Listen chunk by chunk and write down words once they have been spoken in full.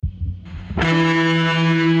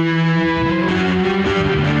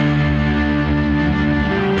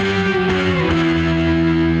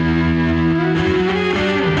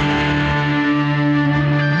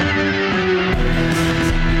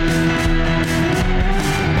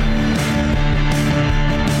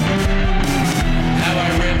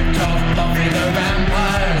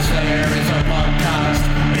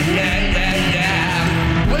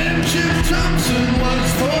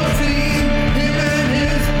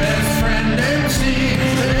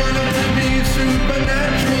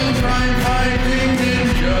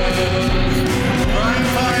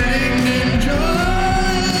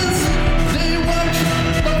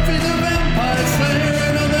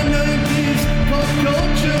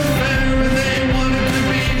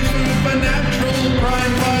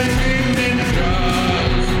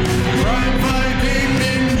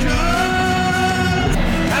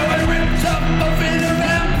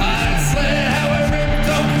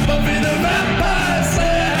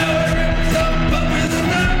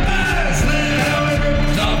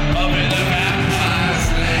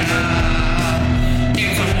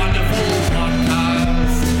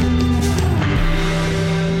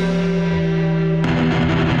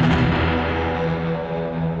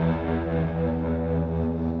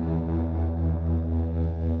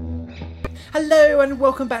Hello and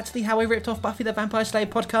welcome back to the How I Ripped Off Buffy the Vampire Slayer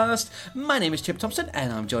podcast. My name is Chip Thompson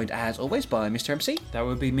and I'm joined as always by Mr. MC. That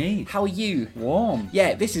would be me. How are you? Warm.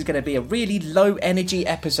 Yeah, this is going to be a really low energy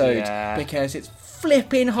episode because it's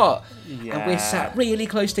flipping hot and we're sat really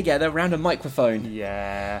close together around a microphone.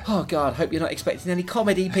 Yeah. Oh God, hope you're not expecting any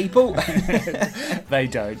comedy, people. They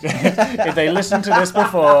don't. If they listened to this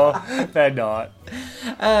before, they're not.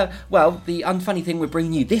 Well, the unfunny thing we're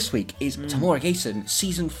bringing you this week is Tamora Gayson,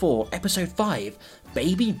 Season 4, Episode 5,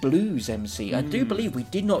 Baby Blues, MC. I do believe we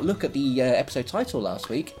did not look at the episode title last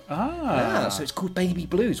week. So it's called Baby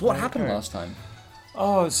Blues. What happened last time?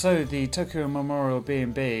 Oh, so the Tokyo Memorial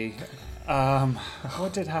B&B.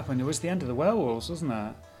 What did happen? It was the end of the werewolves, wasn't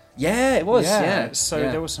it? Yeah, it was, yeah. So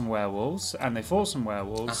there were some werewolves, and they fought some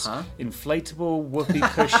werewolves. Inflatable whoopee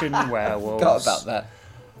cushion werewolves. Forgot about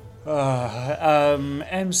that.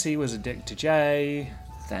 MC was a dick to Jay.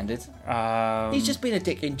 Standard. He's just been a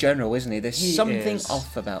dick in general, isn't he? There's something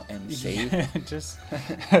off about MC. Yeah, just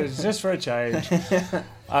for a change.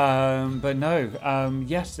 But no,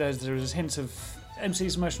 yes, there was hints of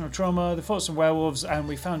MC's emotional trauma. They fought some werewolves, and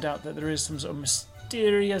we found out that there is some sort of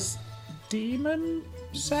mysterious demon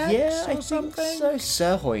sex or something. So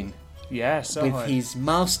Sirhoin. Yeah, Sirhoin. With his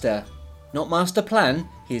master, not master plan,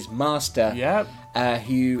 his master. Yep.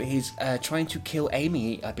 Who is trying to kill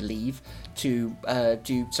Amy, I believe, to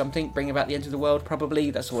do something, bring about the end of the world,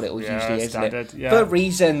 probably. That's what it usually is, standard, isn't it? For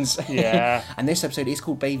reasons. Yeah. And this episode is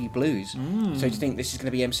called Baby Blues. So do you think this is going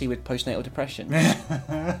to be MC with postnatal depression?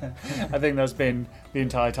 I think that's been the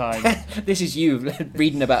entire time. This is you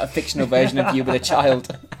reading about a fictional version of you with a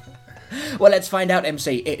child. Well, let's find out,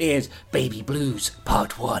 MC. It is Baby Blues,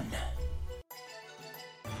 Part 1.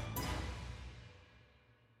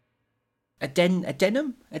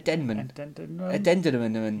 Addendum?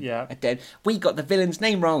 Yeah. We got the villain's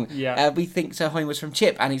name wrong. Yeah. We think Sirhoin was from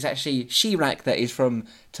Chip, and it's actually Shirak that is from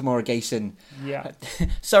Tamora Gayson. Yeah.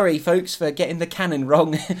 Sorry, folks, for getting the canon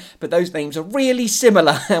wrong, but those names are really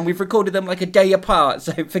similar, and we've recorded them like a day apart,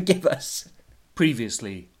 so forgive us.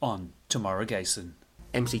 Previously on Tamora Gayson.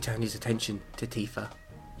 MC turned his attention to Tifa.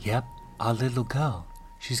 Yep, our little girl.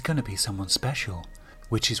 She's going to be someone special,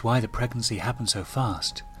 which is why the pregnancy happened so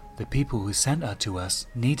fast. The people who sent her to us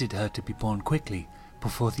needed her to be born quickly,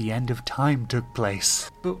 before the end of time took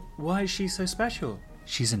place. But why is she so special?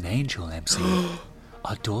 She's an angel, MC.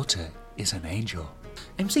 Our daughter is an angel.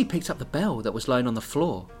 MC picked up the bell that was lying on the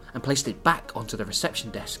floor and placed it back onto the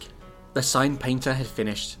reception desk. The sign painter had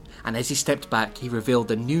finished, and as he stepped back, he revealed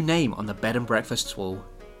the new name on the bed and breakfast's wall.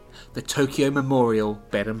 The Tokyo Memorial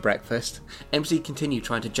Bed and Breakfast. MC continued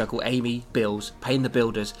trying to juggle Amy, bills, paying the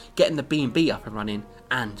builders, getting the B&B up and running,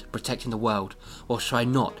 and protecting the world, while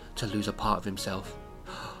trying not to lose a part of himself.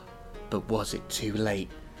 But was it too late?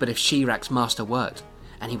 But if Shirak's master worked,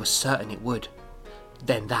 and he was certain it would,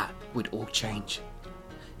 then that would all change.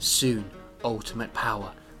 Soon, ultimate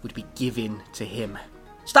power would be given to him.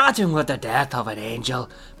 Starting with the death of an angel,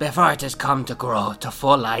 before it has come to grow to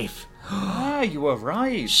full life. You were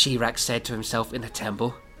right. Shirak said to himself in the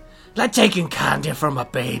temple. Like taking candy from a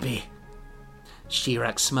baby.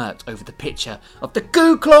 Shirak smirked over the picture of the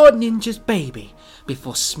Goo Claw Ninja's baby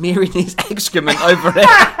before smearing his excrement over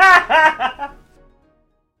it.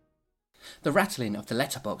 The rattling of the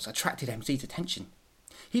letterbox attracted MC's attention.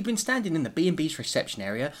 He'd been standing in the B&B's reception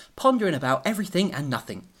area, pondering about everything and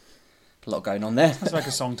nothing. A lot going on there. It's like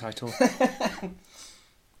a song title.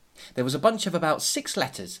 There was a bunch of about 6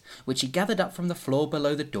 letters, which he gathered up from the floor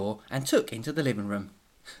below the door and took into the living room.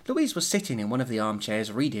 Louise was sitting in one of the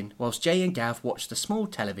armchairs reading, whilst Jay and Gav watched the small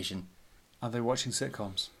television. Are they watching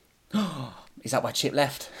sitcoms? Is that why Chip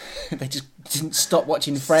left? They just didn't stop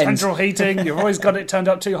watching Friends. Central heating, you've always got it turned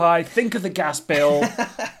up too high. Think of the gas bill.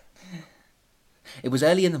 It was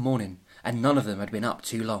early in the morning, and none of them had been up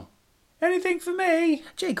too long. Anything for me?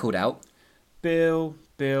 Jay called out. Bill,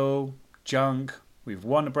 junk. We've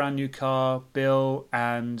won a brand new car, Bill,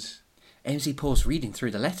 and... MC paused reading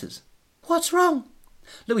through the letters. What's wrong?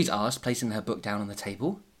 Louise asked, placing her book down on the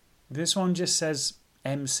table. This one just says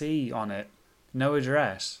MC on it. No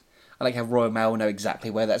address. I like how Royal Mail know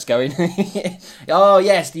exactly where that's going. Oh,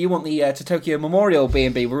 yes, do you want the to Tokyo Memorial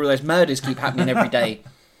B&B where all those murders keep happening every day?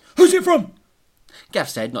 Who's it from? Gav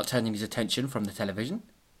said, not turning his attention from the television.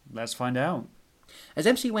 Let's find out. As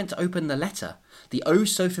MC went to open the letter, the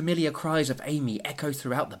oh-so-familiar cries of Amy echoed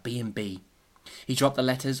throughout the B&B. He dropped the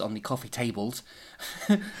letters on the coffee tables.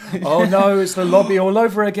 Oh no, it's the lobby all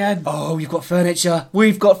over again. Oh, we've got furniture.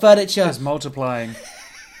 We've got furniture. It's multiplying.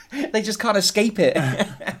 They just can't escape it.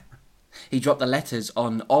 He dropped the letters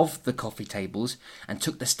on of the coffee tables and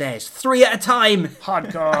took the stairs 3 at a time.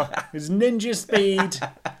 Hardcore. It's ninja speed.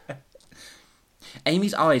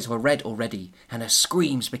 Amy's eyes were red already, and her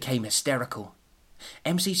screams became hysterical.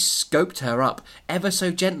 MC scoped her up ever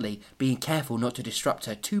so gently, being careful not to disrupt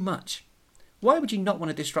her too much. Why would you not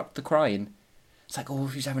want to disrupt the crying? It's like, oh,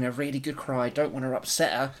 she's having a really good cry, don't want to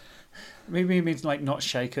upset her. Maybe it means like not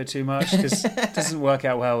shake her too much, because it doesn't work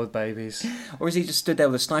out well with babies. Or is he just stood there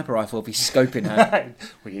with a sniper rifle if he's scoping her?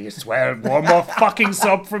 We swear one more fucking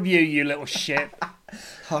sob from you little shit.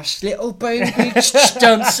 Hush, little baby,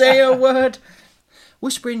 don't say a word.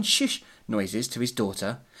 Whispering shush noises to his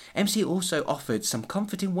daughter, MC also offered some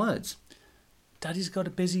comforting words. Daddy's got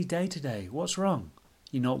a busy day today. What's wrong?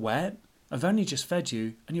 You're not wet? I've only just fed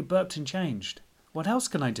you, and you burped and changed. What else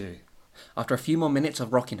can I do? After a few more minutes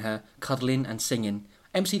of rocking her, cuddling and singing,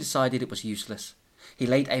 MC decided it was useless. He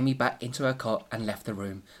laid Amy back into her cot and left the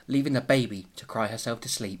room, leaving the baby to cry herself to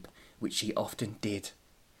sleep, which she often did.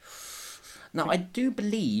 Now, I do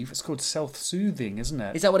believe... It's called self-soothing, isn't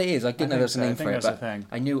it? Is that what it is? I didn't know there was a name for it, but thing.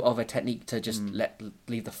 I knew of a technique to just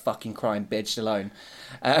leave the fucking crying bitch alone.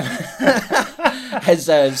 As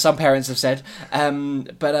some parents have said.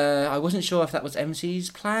 But I wasn't sure if that was MC's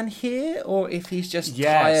plan here, or if he's just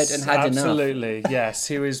tired and had enough. Absolutely, yes.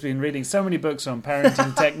 He has been reading so many books on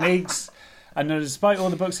parenting techniques, and despite all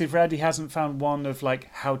the books he's read, he hasn't found one of,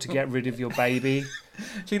 like, how to get rid of your baby. Do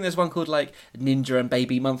you think there's one called, like, Ninja and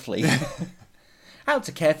Baby Monthly? How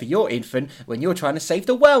to care for your infant when you're trying to save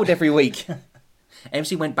the world every week.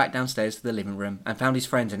 MC went back downstairs to the living room and found his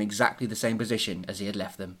friends in exactly the same position as he had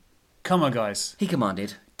left them. Come on, guys. He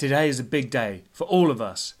commanded. Today is a big day for all of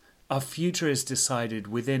us. Our future is decided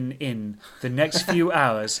in the next few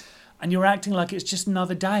hours, and you're acting like it's just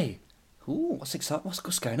another day. Ooh, what's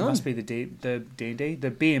going on? It must be the D&D,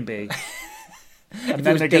 the B&B. And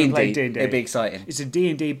then they're going to play D&D. It'd be exciting. It's a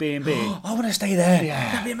D&D B&B. I want to stay there.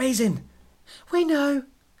 Yeah. That'd be amazing. We know,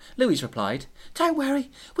 Louise replied. Don't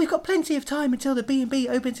worry, we've got plenty of time until the B&B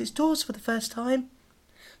opens its doors for the first time.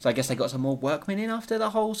 So I guess they got some more workmen in after the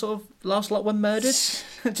whole sort of last lot were murdered,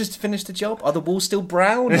 just to finish the job. Are the walls still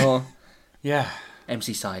brown? Or Yeah.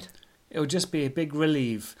 MC sighed. It'll just be a big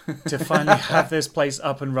relief to finally have this place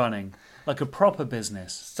up and running, like a proper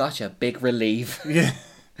business. Such a big relief. Yeah.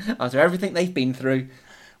 After everything they've been through.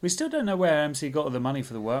 We still don't know where MC got all the money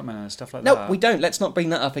for the workmen and stuff like No, that. we don't. Let's not bring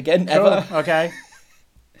that up again, Cool. ever. Okay.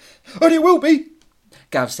 And it will be,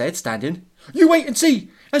 Gav said, standing. You wait and see.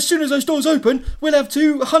 As soon as those doors open, we'll have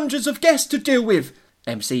 200 of guests to deal with.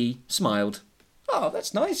 MC smiled. Oh,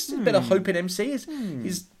 that's nice. A bit of hope in MC.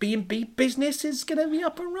 His B&B business is going to be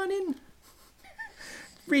up and running.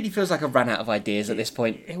 Really feels like I've run out of ideas at this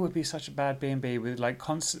point. It would be such a bad B&B with like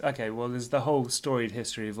constant... Okay, well, there's the whole storied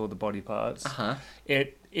history of all the body parts. Uh-huh.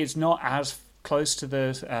 It's not as close to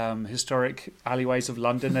the historic alleyways of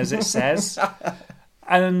London as it says.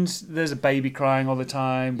 And there's a baby crying all the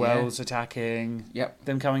time, whales attacking, Yep.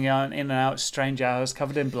 them coming out in and out, strange hours,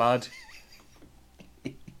 covered in blood.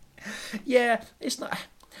 Yeah, it's not...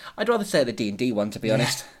 I'd rather say the D&D one, to be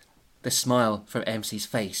honest. The smile from MC's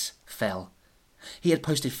face fell. He had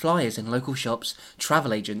posted flyers in local shops,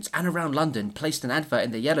 travel agents, and around London, placed an advert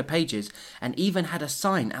in the Yellow Pages, and even had a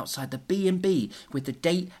sign outside the B&B with the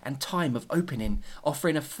date and time of opening,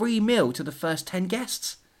 offering a free meal to the first 10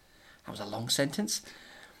 guests. That was a long sentence.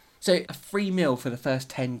 So, a free meal for the first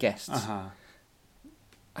 10 guests. Uh-huh.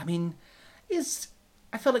 I mean, is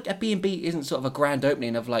I feel like a B&B isn't sort of a grand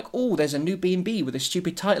opening of like, oh, there's a new B&B with a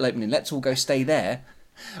stupid title opening. Let's all go stay there.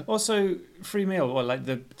 Also, free meal, or like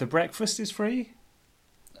the breakfast is free.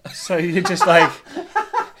 So you're just like,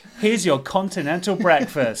 here's your continental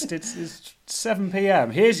breakfast. It's 7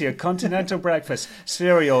 p.m. Here's your continental breakfast.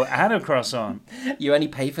 Cereal and a croissant. You only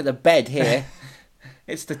pay for the bed here.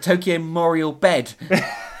 It's the Tokyo Memorial bed.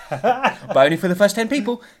 But only for the first 10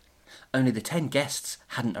 people. Only the 10 guests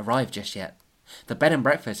hadn't arrived just yet. The bed and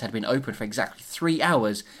breakfast had been open for exactly 3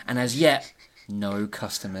 hours, and as yet, no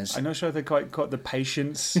customers. I'm not sure if they quite got the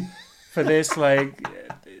patience for this. Like,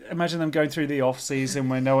 imagine them going through the off-season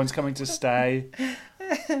when no one's coming to stay.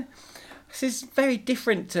 This is very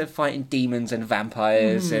different to fighting demons and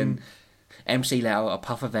vampires. And MC let out a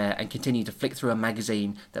puff of air and continued to flick through a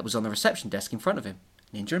magazine that was on the reception desk in front of him.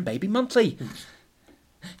 Ninja and Baby Monthly.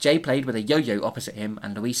 Jay played with a yo-yo opposite him,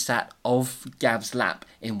 and Louise sat off Gav's lap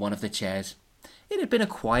in one of the chairs. It had been a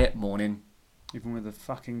quiet morning. Even with the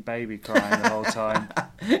fucking baby crying the whole time.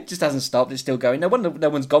 It just hasn't stopped, it's still going. No wonder no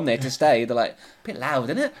one's gone there to stay. They're like, a bit loud,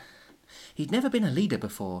 isn't it? He'd never been a leader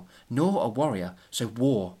before, nor a warrior, so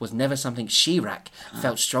war was never something Shirak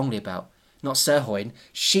felt strongly about. Not Sirhoin,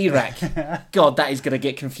 Shirak. God, that is going to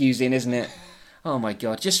get confusing, isn't it? Oh my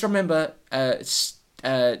god. Just remember,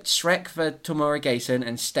 Shrek for Tomura Gason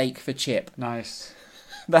and Steak for Chip. Nice.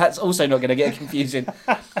 That's also not going to get confusing.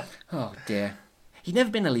 Oh dear. He'd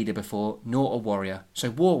never been a leader before, nor a warrior,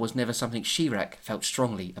 so war was never something Shirak felt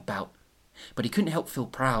strongly about. But he couldn't help feel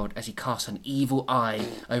proud as he cast an evil eye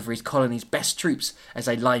over his colony's best troops as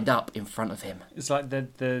they lined up in front of him. It's like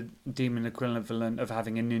the demon equivalent of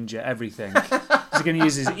having a ninja everything. He's going to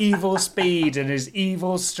use his evil speed and his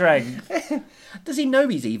evil strength. Does he know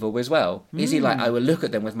he's evil as well? Is he like, I will look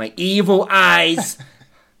at them with my evil eyes?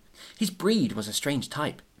 His breed was a strange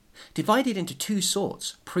type. Divided into 2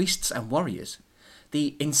 sorts, priests and warriors.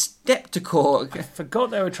 The Instepticore... I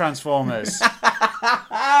forgot they were Transformers.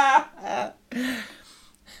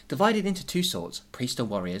 Divided into 2 sorts, priests and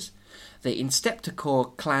warriors, the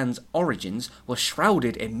Instepticore clan's origins were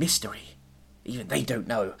shrouded in mystery. Even they don't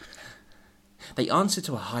know. They answered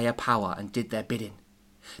to a higher power and did their bidding.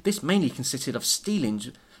 This mainly consisted of stealing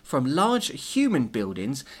from large human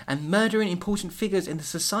buildings and murdering important figures in the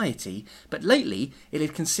society, but lately it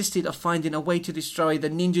had consisted of finding a way to destroy the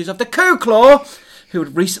ninjas of the Ku Claw, who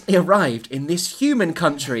had recently arrived in this human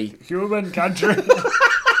country. Human country.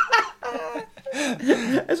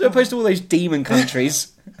 As opposed to all those demon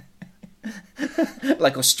countries.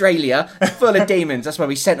 Like Australia, full of demons. That's where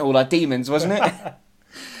we sent all our demons, wasn't it?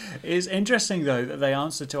 It's interesting, though, that they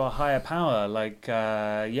answer to a higher power. Like,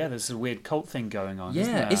 there's a weird cult thing going on,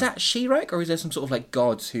 isn't there? Is that Shirak, or is there some sort of, like,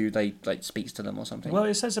 gods who they, like, speaks to them or something? Well,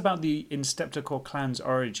 it says about the Instepticore clan's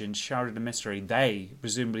origin, shrouded in mystery. They,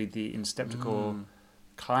 presumably the Instepticore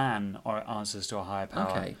clan, are answers to a higher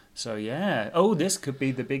power. Okay. So, yeah. Oh, this could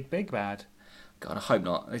be the big bad. God, I hope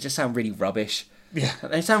not. They just sound really rubbish. Yeah.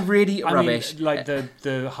 They sound really rubbish. I mean, like,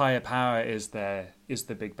 the higher power is the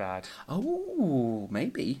big bad. Oh,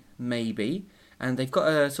 maybe. And they've got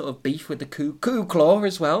a sort of beef with the Ku Claw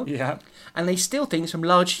as well. Yeah. And they steal things from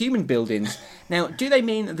large human buildings. Now, do they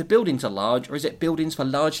mean that the buildings are large, or is it buildings for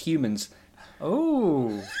large humans?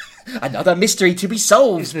 Oh. Another mystery to be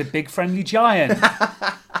solved. It's the big friendly giant.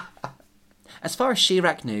 As far as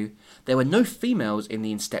Shirak knew, there were no females in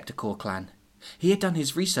the Instepticore clan. He had done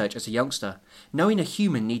his research as a youngster, knowing a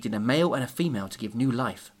human needed a male and a female to give new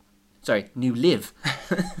life. New live.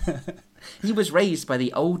 He was raised by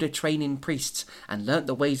the older training priests and learnt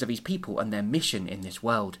the ways of his people and their mission in this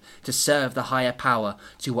world, to serve the higher power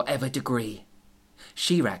to whatever degree.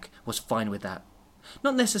 Shirak was fine with that.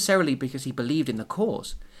 Not necessarily because he believed in the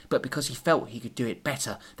cause, but because he felt he could do it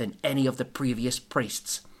better than any of the previous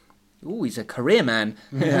priests. Ooh, he's a career man,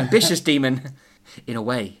 an ambitious demon. In a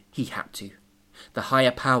way, he had to. The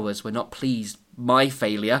higher powers were not pleased my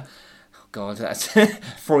failure. Oh God, that's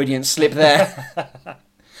Freudian slip there.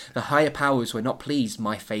 The higher powers were not pleased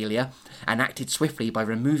my failure, and acted swiftly by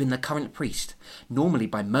removing the current priest, normally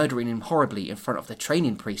by murdering him horribly in front of the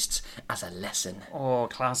training priests as a lesson. Oh,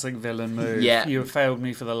 classic villain move. Yeah. You have failed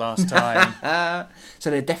me for the last time. So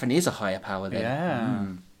there definitely is a higher power there. Yeah.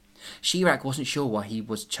 Shirak wasn't sure why he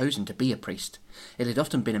was chosen to be a priest. It had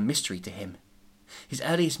often been a mystery to him. His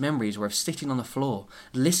earliest memories were of sitting on the floor,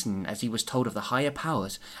 listening as he was told of the higher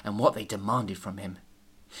powers and what they demanded from him.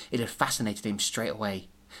 It had fascinated him straight away,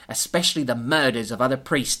 especially the murders of other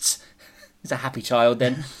priests. He's a happy child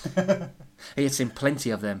then. He had seen plenty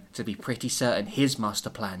of them to be pretty certain his master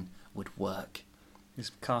plan would work.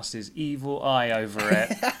 He's cast his evil eye over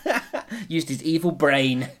it. Used his evil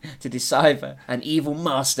brain to decipher an evil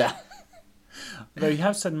master. Though you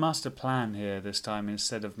have said master plan here this time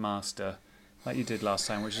instead of master, like you did last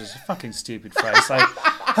time, which is a fucking stupid phrase. Like,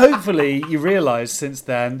 hopefully you realised since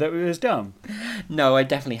then that it was dumb. No, I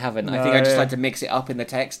definitely haven't. I think I just like to mix it up in the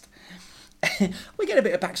text. We get a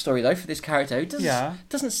bit of backstory, though, for this character. It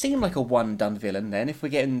doesn't seem like a one-done villain, then, if we're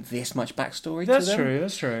getting this much backstory to them.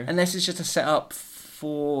 That's true. Unless it's just a setup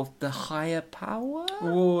for the higher power?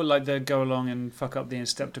 Or, like, they go along and fuck up the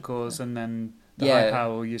Incepticores and then the high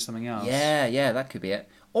power will use something else. Yeah, that could be it.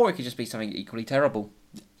 Or it could just be something equally terrible.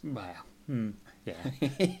 Well, yeah.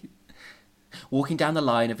 Walking down the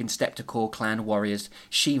line of Incepticore clan warriors,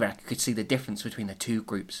 Shirak could see the difference between the two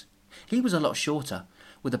groups. He was a lot shorter,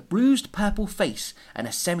 with a bruised purple face and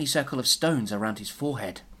a semicircle of stones around his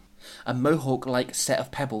forehead. A mohawk-like set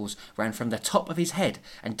of pebbles ran from the top of his head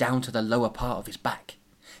and down to the lower part of his back.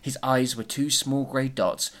 His eyes were two small grey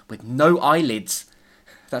dots with no eyelids.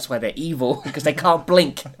 That's why they're evil, because they can't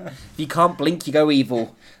blink. If you can't blink, you go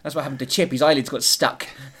evil. That's what happened to Chip. His eyelids got stuck.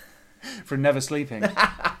 From never sleeping.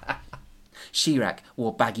 Shirak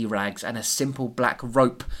wore baggy rags and a simple black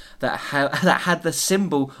rope that had the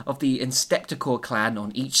symbol of the Incepticore clan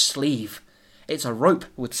on each sleeve. It's a rope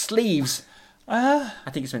with sleeves. I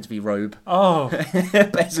think it's meant to be robe. Oh,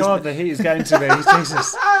 God, the heat is getting to me.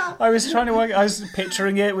 Jesus. I was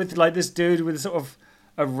picturing it with like this dude with sort of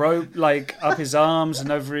a rope like up his arms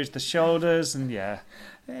and over the shoulders, and yeah.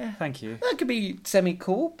 Thank you. That could be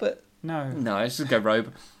semi-cool, but... No, let's just go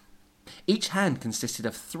robe. Each hand consisted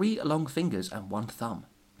of 3 long fingers and 1 thumb.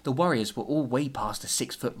 The warriors were all way past the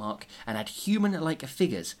 6-foot mark and had human-like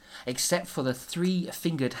figures, except for the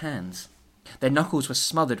 3-fingered hands. Their knuckles were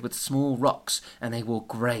smothered with small rocks, and they wore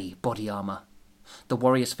grey body armour. The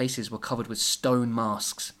warriors' faces were covered with stone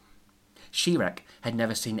masks. Shirak had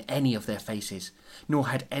never seen any of their faces, nor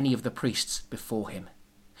had any of the priests before him.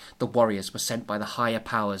 The warriors were sent by the higher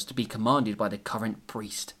powers to be commanded by the current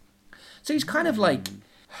priest. So he's kind of like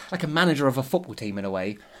a manager of a football team in a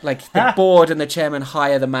way. Like the board and the chairman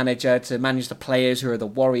hire the manager to manage the players who are the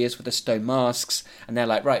warriors with the stone masks, and they're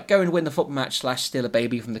like, right, go and win the football match / steal a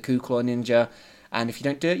baby from the Ku Klux Ninja, and if you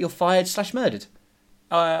don't do it, you're fired / murdered.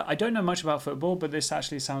 I don't know much about football, but this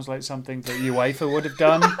actually sounds like something that UEFA would have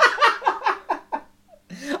done.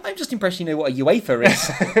 I'm just impressed you know what a UEFA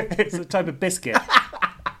is. It's a type of biscuit.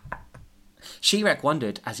 Shirak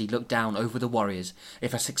wondered, as he looked down over the warriors,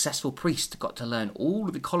 if a successful priest got to learn all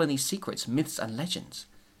of the colony's secrets, myths and legends.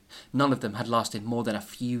 None of them had lasted more than a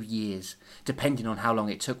few years, depending on how long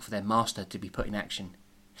it took for their master to be put in action.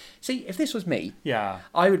 See, if this was me,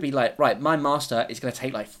 I would be like, right, my master is going to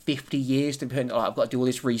take like 50 years to put in, I've got to do all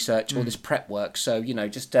this research, all this prep work, so,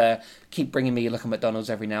 just keep bringing me a look at McDonald's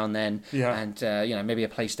every now and then, and, maybe a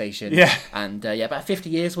PlayStation, and, about 50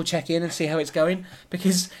 years we'll check in and see how it's going,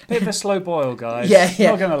 because... Bit of a slow boil, guys,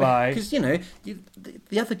 not going to lie. Because,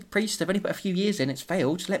 the other priests have only put a few years in, it's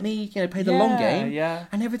failed, just let me, play the long game,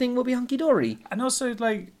 and everything will be hunky-dory. And also,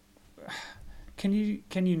 like... Can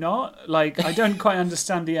you not? Like, I don't quite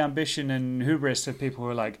understand the ambition and hubris of people who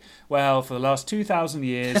are like, well, for the last 2,000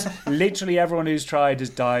 years, literally everyone who's tried has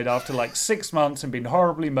died after like 6 months and been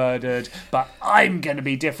horribly murdered, but I'm going to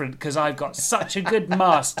be different because I've got such a good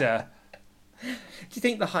master. Do you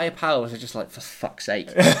think the higher powers are just like, for fuck's sake,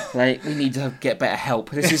 like, we need to get better help.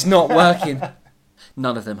 This is not working.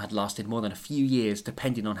 None of them had lasted more than a few years,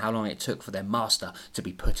 depending on how long it took for their master to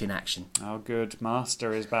be put in action. Oh, good.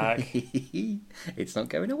 Master is back. It's not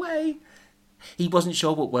going away. He wasn't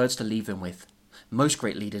sure what words to leave them with. Most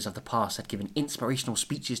great leaders of the past had given inspirational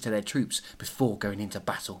speeches to their troops before going into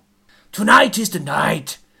battle. Tonight is the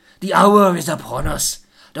night. The hour is upon us.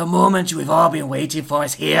 The moment we've all been waiting for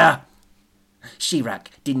is here. Shirak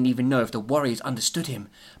didn't even know if the warriors understood him,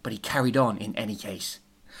 but he carried on in any case.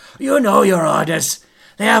 You know your orders.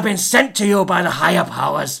 They have been sent to you by the higher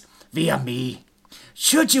powers, via me.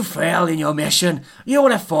 Should you fail in your mission, you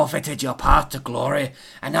will have forfeited your path to glory,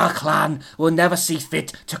 and our clan will never see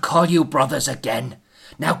fit to call you brothers again.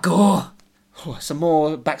 Now go. Some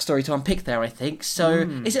more backstory to unpick there, I think. So,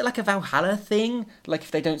 is it like a Valhalla thing? Like,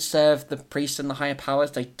 if they don't serve the priests and the higher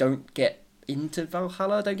powers, they don't get into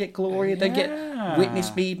Valhalla, don't get glory, don't get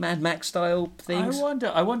witness me, Mad Max style things?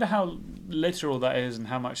 I wonder how literal that is and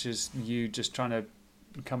how much is you just trying to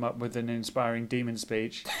come up with an inspiring demon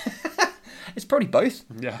speech. It's probably both.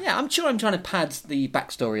 Yeah, I'm sure I'm trying to pad the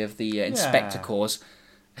backstory of the Inspecticores.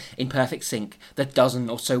 In perfect sync, the dozen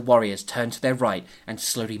or so warriors turned to their right and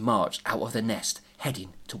slowly marched out of the nest,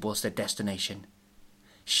 heading towards their destination.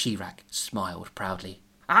 Shirak smiled proudly.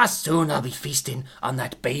 Soon I'll be feasting on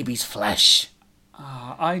that baby's flesh.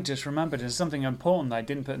 I just remembered there's something important that I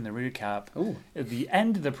didn't put in the recap. Ooh. At the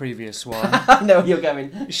end of the previous one, I know where you're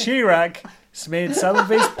going. Chirac smeared some of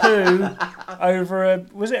his poo over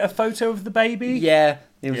was it a photo of the baby? Yeah,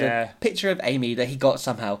 there was Yeah. a picture of Amy that he got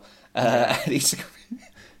somehow. And he's...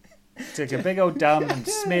 Took a big old dump and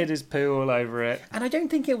smeared his poo all over it. And I don't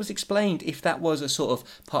think it was explained if that was a sort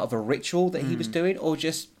of part of a ritual that he was doing or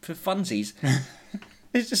just for funsies.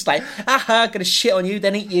 It's just like, gonna shit on you,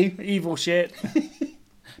 then eat you. Evil shit.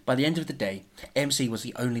 By the end of the day, MC was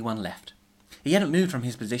the only one left. He hadn't moved from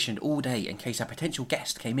his position all day in case a potential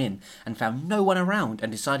guest came in and found no one around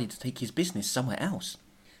and decided to take his business somewhere else.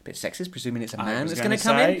 Bit sexist, presuming it's a man that's going to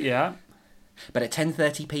come in. Yeah. But at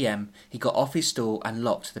 10:30 p.m, he got off his stool and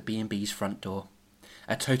locked the B&B's front door.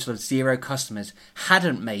 A total of 0 customers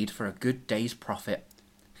hadn't made for a good day's profit.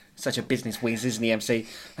 Such a business whiz, isn't he, MC?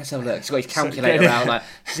 Let's have a look. He's got his calculator out, like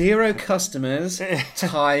 0 customers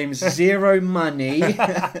times 0 money.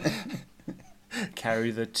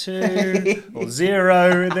 Carry the 2 or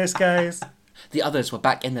 0 in this case. The others were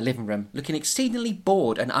back in the living room, looking exceedingly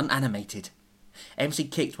bored and unanimated. MC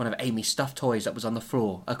kicked one of Amy's stuffed toys that was on the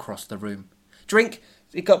floor across the room. Drink!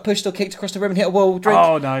 It got pushed or kicked across the room and hit a wall. Drink!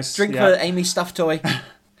 Oh, nice. Drink Yeah. for Amy's stuffed toy.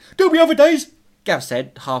 Don't be other days! Gav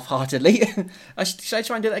said, half-heartedly. Should I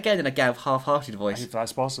try and do that again in a Gav half-hearted voice? If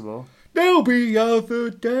that's possible. There'll be other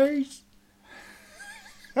days.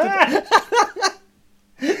 Kind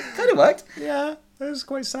of worked. Yeah, that was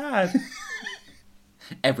quite sad.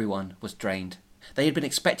 Everyone was drained. They had been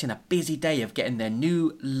expecting a busy day of getting their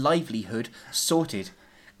new livelihood sorted,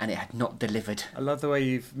 and it had not delivered. I love the way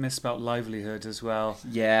you've misspelt livelihood as well.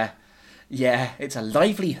 Yeah, it's a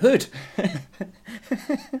livelihood.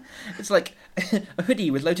 It's like a hoodie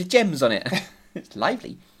with loads of gems on it. It's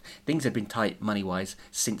lively. Things had been tight money-wise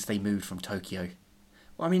since they moved from Tokyo.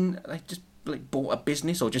 Well, I mean, they just bought a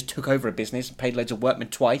business or just took over a business and paid loads of workmen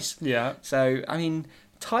twice. Yeah. So, I mean,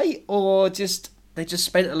 tight or just they just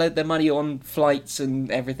spent a load of their money on flights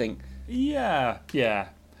and everything. Yeah.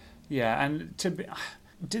 And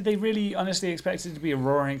did they really honestly expect it to be a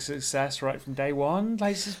roaring success right from day one?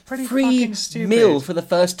 Like, it's pretty Free fucking stupid. meal for the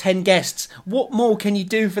first 10 guests. What more can you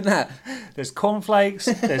do for that? There's cornflakes,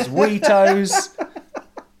 there's Weetos,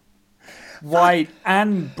 white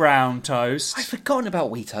and brown toast. I've forgotten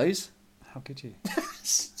about Weetos. How could you?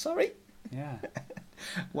 Sorry. Yeah.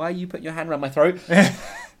 Why are you putting your hand around my throat?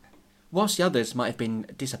 Whilst the others might have been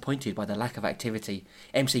disappointed by the lack of activity,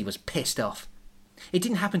 MC was pissed off. It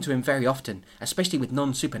didn't happen to him very often, especially with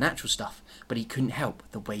non-supernatural stuff, but he couldn't help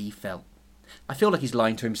the way he felt. I feel like he's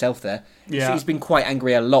lying to himself there. Yeah. He's been quite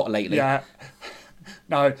angry a lot lately. Yeah.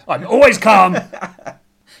 No, I'm always calm.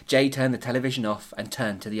 Jay turned the television off and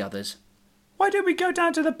turned to the others. Why don't we go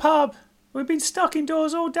down to the pub? We've been stuck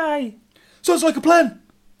indoors all day. Sounds like a plan,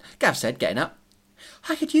 Gav said, getting up.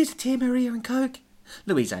 I could use a Tia Maria and Coke,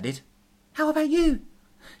 Louise added. How about you?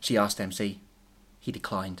 She asked MC. He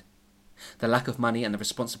declined. The lack of money and the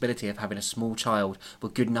responsibility of having a small child were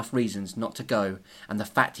good enough reasons not to go, and the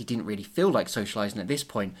fact he didn't really feel like socialising at this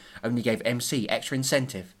point only gave MC extra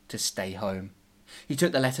incentive to stay home. He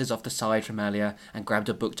took the letters off the side from earlier and grabbed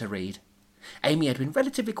a book to read. Amy had been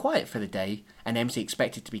relatively quiet for the day, and MC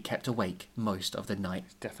expected to be kept awake most of the night.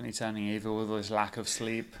 Definitely turning evil with all his lack of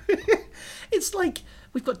sleep. It's like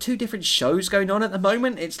we've got 2 different shows going on at the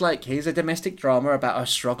moment. It's like, here's a domestic drama about a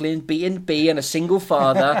struggling B&B and a single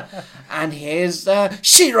father, and here's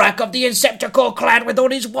Chirac of the Incepticore clan with all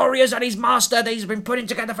his warriors and his master that he's been putting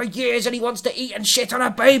together for years, and he wants to eat and shit on a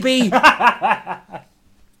baby.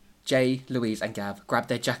 Jay, Louise and Gav grabbed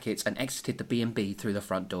their jackets and exited the B&B through the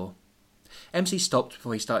front door. MC stopped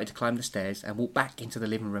before he started to climb the stairs and walked back into the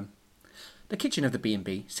living room. The kitchen of the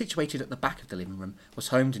B&B, situated at the back of the living room, was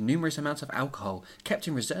home to numerous amounts of alcohol kept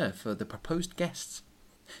in reserve for the proposed guests.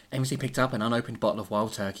 MC picked up an unopened bottle of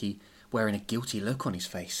Wild Turkey, wearing a guilty look on his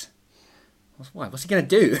face. What's he going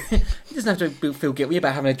to do? He doesn't have to feel guilty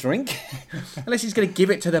about having a drink. Unless he's going to give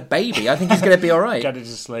it to the baby, I think he's going to be alright. Get it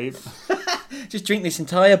to sleep. Just drink this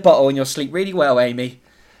entire bottle and you'll sleep really well, Amy.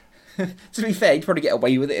 To be fair, you'd probably get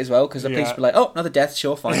away with it as well, because the police would be like, oh, another death,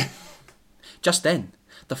 sure, fine. Just then,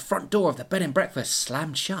 the front door of the bed and breakfast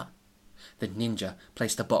slammed shut. The ninja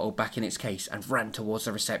placed the bottle back in its case and ran towards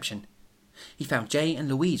the reception. He found Jay and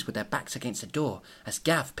Louise with their backs against the door as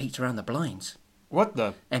Gav peeked around the blinds. What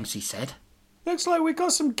the? MC said. Looks like we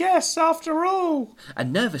got some guests after all. A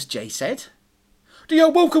nervous Jay said. The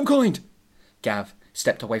welcome kind. Gav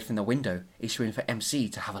stepped away from the window, issuing for MC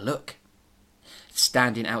to have a look.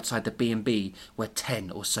 Standing outside the B&B were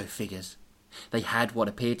 10 or so figures. They had what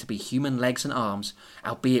appeared to be human legs and arms,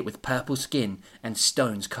 albeit with purple skin and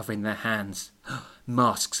stones covering their hands.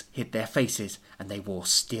 Masks hid their faces and they wore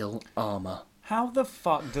steel armour. How the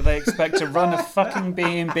fuck do they expect to run a fucking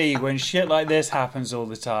B&B when shit like this happens all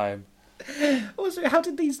the time? Also, how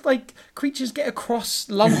did these creatures get across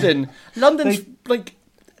London? London's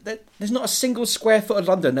there's not a single square foot of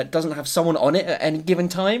London that doesn't have someone on it at any given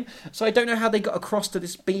time. So I don't know how they got across to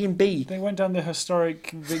this B&B. They went down the historic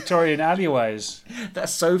Victorian alleyways.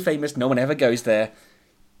 That's so famous, no one ever goes there.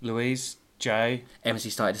 Louise, Jay. MC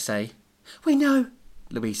started to say. We know,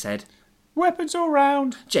 Louise said. Weapons all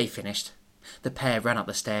round. Jay finished. The pair ran up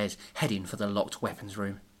the stairs, heading for the locked weapons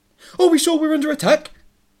room. Are we sure we're under attack?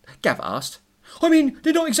 Gav asked. I mean,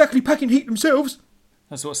 they're not exactly packing heat themselves.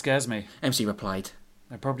 That's what scares me. MC replied.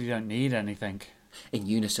 They probably don't need anything. In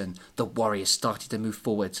unison, the warriors started to move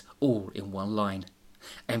forwards, all in one line.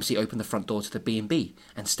 MC opened the front door to the B&B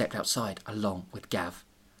and stepped outside along with Gav.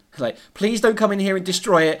 Please don't come in here and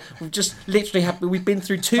destroy it. We've just literally we've been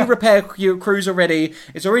through 2 repair crews already.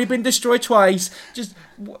 It's already been destroyed twice.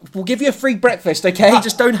 We'll give you a free breakfast, okay?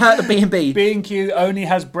 Just don't hurt the B&B. B&Q only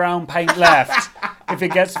has brown paint left. If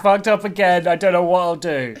it gets fucked up again, I don't know what I'll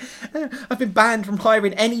do. I've been banned from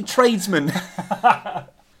hiring any tradesmen.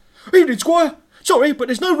 Evening, Squire. Sorry, but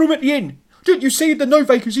there's no room at the inn. Didn't you see the no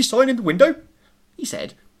vacancy sign in the window? He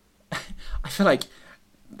said. I feel like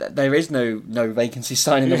there is no vacancy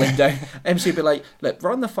sign in the window. MC would be like, look,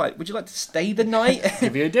 we're on the fight. Would you like to stay the night?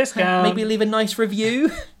 Give you a discount. Maybe leave a nice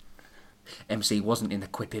review. MC wasn't in the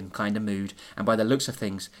quip him kind of mood, and by the looks of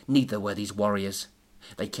things, neither were these warriors.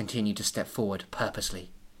 They continued to step forward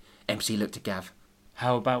purposely. MC looked at Gav.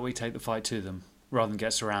 How about we take the fight to them, rather than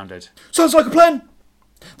get surrounded? Sounds like a plan!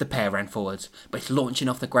 The pair ran forwards, both launching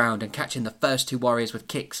off the ground and catching the first 2 warriors with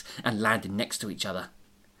kicks and landing next to each other.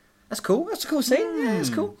 That's cool. That's a cool scene. Yeah, that's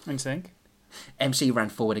cool. In sync. MC ran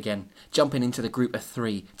forward again, jumping into the group of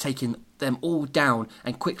 3, taking them all down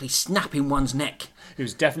and quickly snapping one's neck. He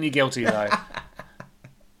was definitely guilty, though.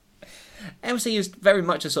 MC is very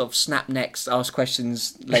much a sort of snap necks, ask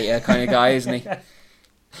questions later kind of guy, isn't he?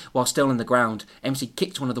 While still on the ground, MC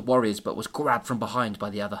kicked one of the warriors but was grabbed from behind by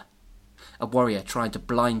the other. A warrior tried to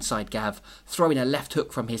blindside Gav, throwing a left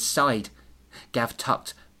hook from his side. Gav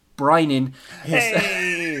tucked, brining his...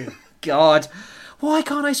 Hey! God, why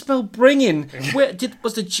can't I spell bringing?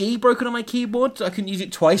 Was the G broken on my keyboard so I couldn't use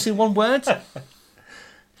it twice in one word?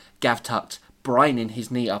 Gav tucked, brining his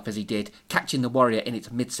knee up as he did, catching the warrior in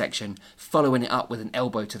its midsection, following it up with an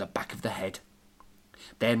elbow to the back of the head.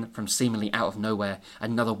 Then, from seemingly out of nowhere,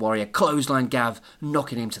 another warrior clotheslined Gav,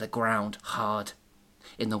 knocking him to the ground hard.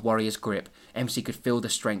 In the warrior's grip, MC could feel the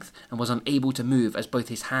strength and was unable to move as both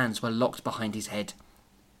his hands were locked behind his head.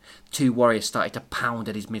 2 warriors started to pound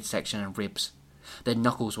at his midsection and ribs. Their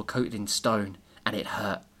knuckles were coated in stone, and it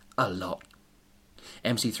hurt a lot.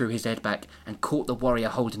 MC threw his head back and caught the warrior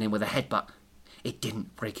holding him with a headbutt. It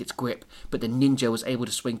didn't break its grip, but the ninja was able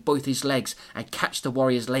to swing both his legs and catch the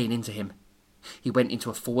warrior's laying into him. He went into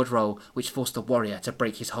a forward roll, which forced the warrior to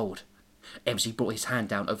break his hold. MC brought his hand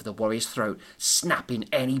down over the warrior's throat, snapping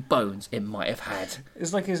any bones it might have had.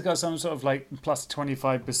 It's like he's got some sort of plus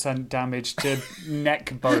 25% damage to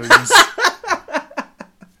neck bones.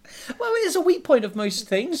 Well, it is a weak point of most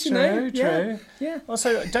things, you know. True. Yeah.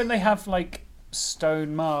 Also, don't they have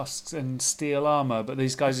stone masks and steel armour, but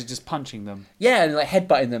these guys are just punching them? Yeah, and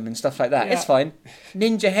headbutting them and stuff like that. Yeah. It's fine.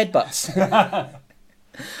 Ninja headbutts.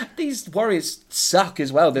 These warriors suck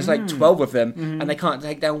as well. There's 12 of them, and they can't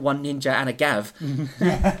take down one ninja and a Gav.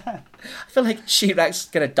 I feel like Shipwreck's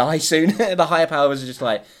going to die soon. The higher powers are just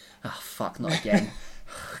like, oh, fuck, not again.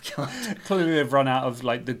 Oh, God. Clearly they've run out of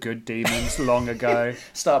the good demons long ago.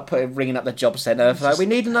 Start ringing up the job centre. We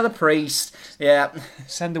need another priest. Yeah.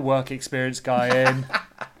 Send the work experience guy in.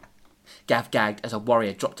 Gav gagged as a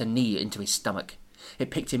warrior dropped a knee into his stomach.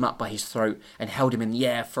 It picked him up by his throat and held him in the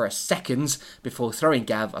air for a second before throwing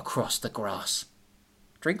Gav across the grass.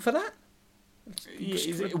 Drink for that?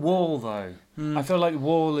 Is it wall, though? I feel like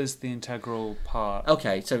wall is the integral part.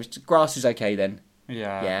 Okay, so grass is okay then.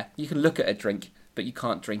 Yeah. Yeah, you can look at a drink, but you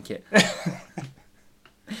can't drink it.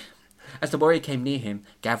 As the warrior came near him,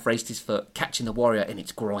 Gav raised his foot, catching the warrior in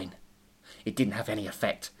its groin. It didn't have any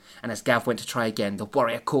effect, and as Gav went to try again, the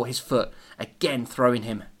warrior caught his foot, again throwing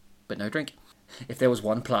him. But no drink. If there was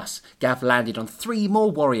one plus, Gav landed on 3 more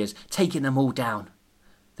warriors, taking them all down.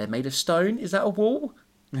 They're made of stone? Is that a wall?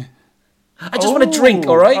 I just want a drink,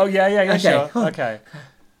 all right? Oh, yeah, okay. Sure. Oh. Okay.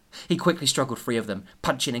 He quickly struggled free of them,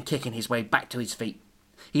 punching and kicking his way back to his feet.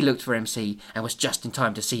 He looked for MC and was just in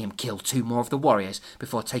time to see him kill 2 more of the warriors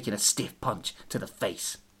before taking a stiff punch to the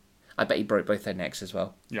face. I bet he broke both their necks as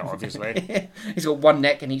well. Yeah, obviously. He's got one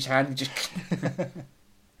neck in each hand. And just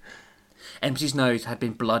MC's nose had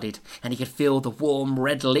been blooded, and he could feel the warm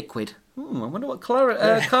red liquid. I wonder what colour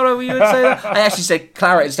you would say that. I actually said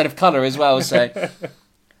claret instead of colour as well, so...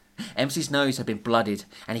 MC's nose had been blooded,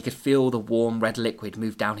 and he could feel the warm red liquid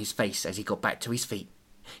move down his face as he got back to his feet.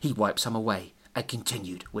 He wiped some away and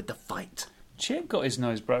continued with the fight. Chip got his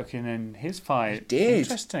nose broken in his fight. He did.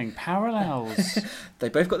 Interesting. Parallels. They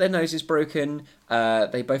both got their noses broken.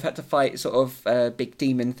 They both had to fight sort of big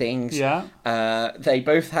demon things. Yeah. They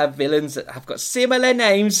both have villains that have got similar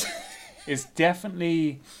names. It's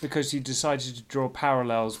definitely because you decided to draw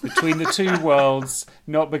parallels between the two worlds,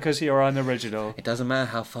 not because you're unoriginal. It doesn't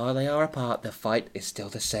matter how far they are apart, the fight is still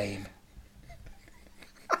the same.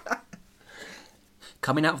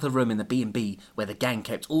 Coming out of the room in the B&B, where the gang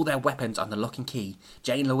kept all their weapons under lock and key,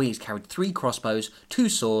 Jay and Louise carried 3 crossbows, 2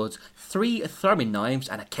 swords, 3 throwing knives,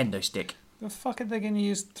 and a kendo stick. The fuck are they going to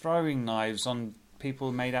use throwing knives on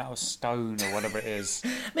people made out of stone or whatever it is?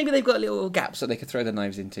 Maybe they've got little gaps that they could throw the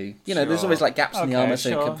knives into. You know, there's Sure. always like gaps in the Okay, armour so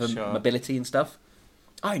sure, it can, for mobility and stuff.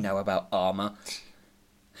 I know about armour.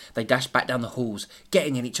 They dashed back down the halls,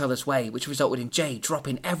 getting in each other's way, which resulted in Jay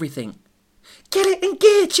dropping everything. "Get it in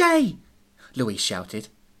gear, Jay!" Louise shouted.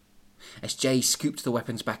 As Jay scooped the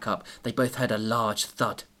weapons back up, they both heard a large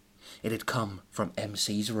thud. It had come from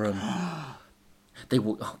MC's room. Oh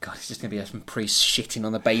god, it's just going to be some priest shitting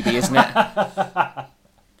on the baby, isn't it?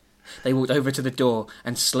 They walked over to the door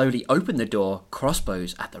and slowly opened the door,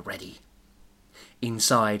 crossbows at the ready.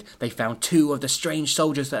 Inside, they found 2 of the strange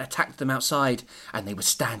soldiers that attacked them outside, and they were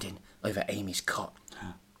standing over Amy's cot.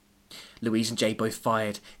 Louise and Jay both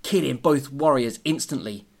fired, killing both warriors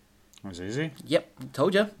instantly. That was easy. Yep,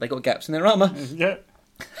 told you, they got gaps in their armour. Yeah.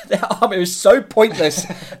 Their armour is so pointless.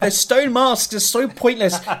 Their stone masks are so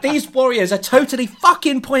pointless. These warriors are totally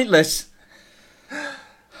fucking pointless.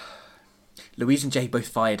 Louise and Jay both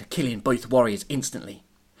fired, killing both warriors instantly.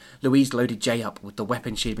 Louise loaded Jay up with the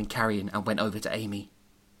weapon she had been carrying and went over to Amy.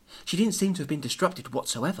 She didn't seem to have been disrupted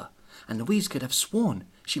whatsoever, and Louise could have sworn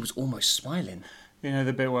she was almost smiling. You know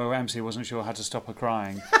the bit where MC wasn't sure how to stop her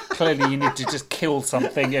crying? Clearly you need to just kill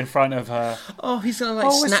something in front of her. Oh, he's going to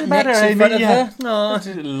What's snap the matter, necks in Amy? front of Yeah. her. Aw.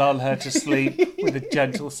 Just lull her to sleep with a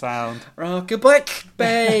gentle sound. Rock-a-back,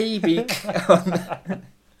 baby.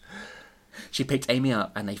 She picked Amy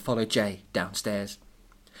up and they followed Jay downstairs.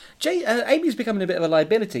 Amy's becoming a bit of a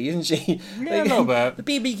liability, isn't she? Yeah, a little bit. The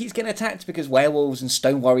BB keeps getting attacked because werewolves and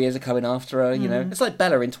stone warriors are coming after her, you know. It's like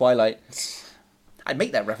Bella in Twilight. I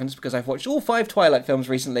make that reference because I've watched all 5 Twilight films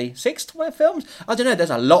recently. 6 Twilight films? I don't know,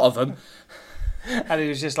 there's a lot of them. And he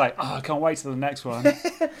was just like, I can't wait till the next one.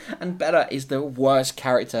 And Bella is the worst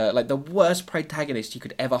character, like the worst protagonist you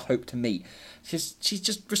could ever hope to meet. She's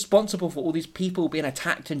just responsible for all these people being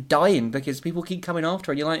attacked and dying because people keep coming after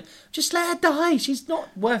her and you're like, just let her die, she's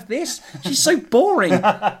not worth this. She's so boring.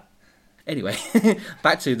 Anyway,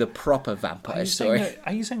 back to the proper vampire story.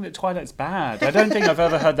 Are you saying that Twilight's bad? I don't think I've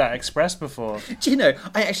ever heard that expressed before. Do you know,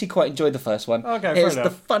 I actually quite enjoyed the first one. Okay, It's fair the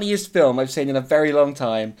enough. funniest film I've seen in a very long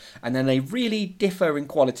time, and then they really differ in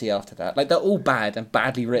quality after that. Like, they're all bad and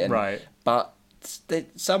badly written. Right. But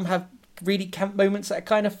some have really camp moments that are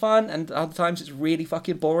kind of fun, and other times it's really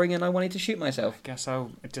fucking boring and I wanted to shoot myself. Guess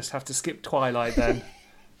I'll just have to skip Twilight then.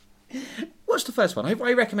 Watch the first one.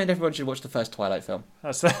 I recommend everyone should watch the first Twilight film.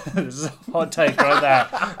 This is a hot take right there.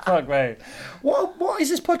 Fuck me. What is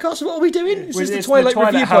this podcast? What are we doing? Is this It's the Twilight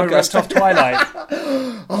review how we podcast? ripped off Twilight.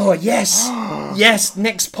 Oh, yes. Yes,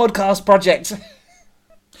 next podcast project.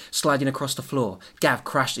 Sliding across the floor, Gav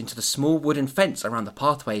crashed into the small wooden fence around the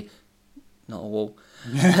pathway, not a wall,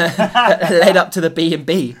 that led up to the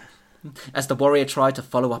B&B. As the warrior tried to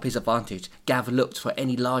follow up his advantage, Gav looked for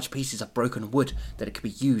any large pieces of broken wood that it could be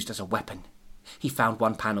used as a weapon. He found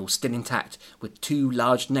one panel still intact, with 2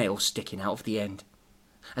 large nails sticking out of the end.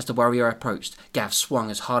 As the warrior approached, Gav swung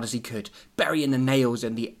as hard as he could, burying the nails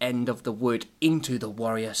in the end of the wood into the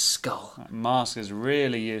warrior's skull. That mask is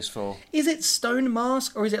really useful. Is it stone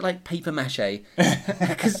mask or is it like paper mache?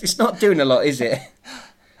 Because it's not doing a lot, is it?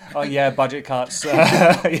 Oh yeah, budget cuts. You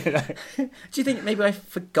know. Do you think maybe I've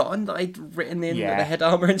forgotten that I'd written in Yeah. the head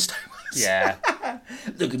armour and stone mask? Yeah.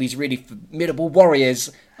 Look at these really formidable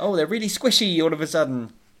warriors. Oh, they're really squishy all of a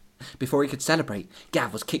sudden. Before he could celebrate,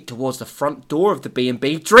 Gav was kicked towards the front door of the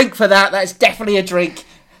B&B. Drink for that! That's definitely a drink!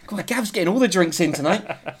 Come on, Gav's getting all the drinks in tonight.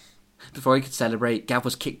 Before he could celebrate, Gav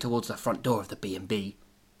was kicked towards the front door of the B&B.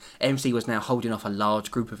 MC was now holding off a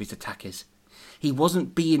large group of his attackers. He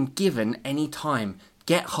wasn't being given any time,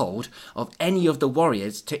 get hold of any of the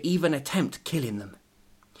warriors to even attempt killing them.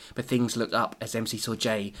 But things looked up as MC saw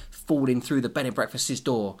Jay falling through the bed and breakfast's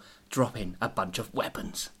door, dropping a bunch of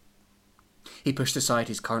weapons. He pushed aside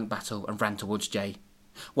his current battle and ran towards Jay.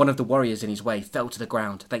 One of the warriors in his way fell to the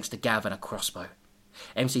ground thanks to Gav and a crossbow.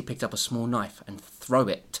 MC picked up a small knife and threw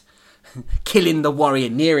it, killing the warrior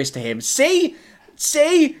nearest to him. See?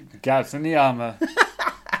 Gaps in the armour.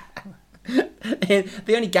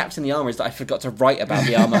 The only gaps in the armour is that I forgot to write about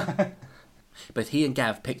the armour. Both he and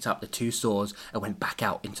Gav picked up the 2 swords and went back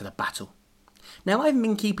out into the battle. Now, I haven't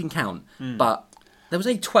been keeping count, but there was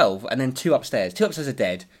only 12 and then 2 upstairs. 2 upstairs are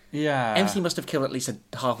dead. Yeah. MC must have killed at least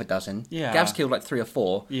half a dozen. Yeah. Gav's killed like 3 or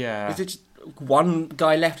 4. Yeah. Is it just one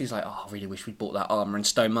guy left? He's like, I really wish we'd bought that armour and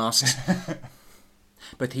stone masks.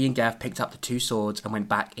 Both he and Gav picked up the 2 swords and went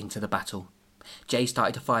back into the battle. Jay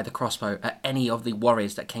started to fire the crossbow at any of the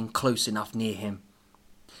warriors that came close enough near him.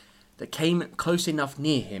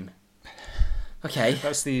 Okay.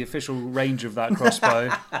 That's the official range of that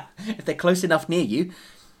crossbow. If they're close enough near you.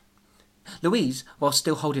 Louise, while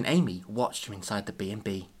still holding Amy, watched from inside the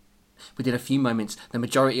B&B. Within a few moments, the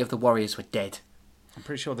majority of the warriors were dead. I'm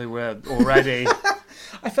pretty sure they were already.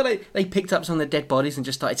 I feel like they picked up some of the dead bodies and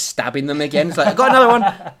just started stabbing them again. It's like, I got another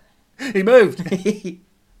one. He moved.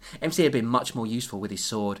 MC had been much more useful with his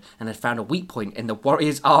sword and had found a weak point in the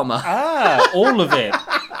warrior's armour. All of it.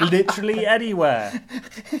 Literally anywhere.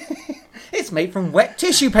 It's made from wet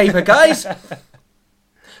tissue paper, guys.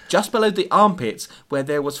 Just below the armpits, where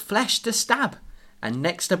there was flesh to stab, and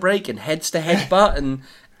necks to break, and heads to headbutt, and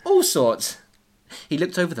all sorts. He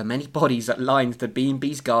looked over the many bodies that lined the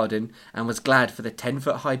B&B's garden, and was glad for the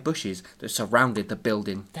 10-foot-high bushes that surrounded the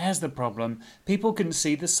building. There's the problem. People couldn't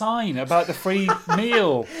see the sign about the free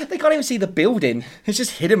meal. They can't even see the building. It's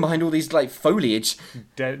just hidden behind all these, foliage.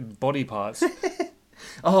 Dead body parts.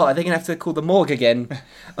 Oh, are they going to have to call the morgue again?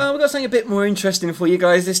 Well, we've got something a bit more interesting for you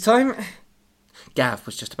guys this time. Gav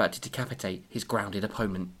was just about to decapitate his grounded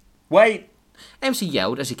opponent. Wait! MC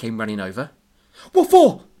yelled as he came running over. What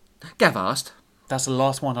for? Gav asked. That's the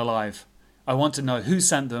last one alive. I want to know who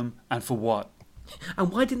sent them and for what.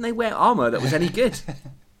 And why didn't they wear armour that was any good?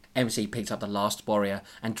 MC picked up the last warrior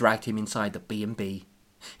and dragged him inside the B&B.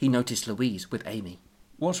 He noticed Louise with Amy.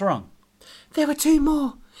 What's wrong? There were 2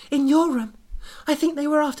 more. In your room. I think they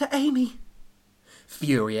were after Amy.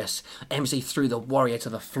 Furious, MC threw the warrior to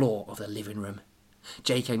the floor of the living room.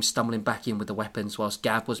 Jay came stumbling back in with the weapons whilst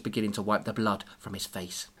Gav was beginning to wipe the blood from his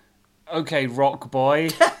face. Okay, rock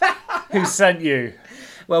boy. Who sent you?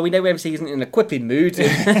 Well, we know MC isn't in an equipping mood.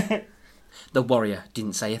 The warrior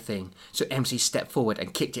didn't say a thing, so MC stepped forward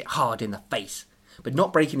and kicked it hard in the face, but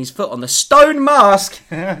not breaking his foot on the stone mask.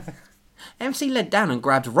 MC leant down and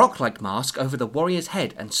grabbed rock-like mask over the warrior's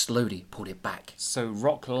head and slowly pulled it back. So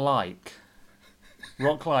rock-like.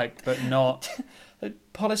 Rock-like, but not...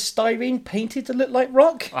 Polystyrene painted to look like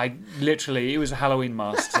rock? It was Halloween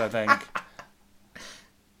masks, I think.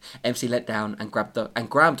 MC leant down and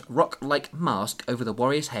grabbed rock-like mask over the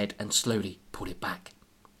warrior's head and slowly pulled it back.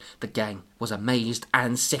 The gang was amazed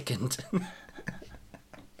and sickened.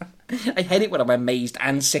 I hate it when I'm amazed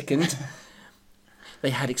and sickened. They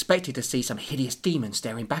had expected to see some hideous demon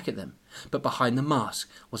staring back at them, but behind the mask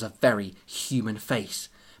was a very human face,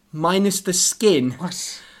 minus the skin.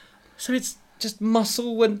 What? So it's just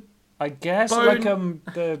muscle and I guess bone.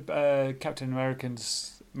 like the Captain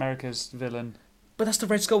America's villain. But that's the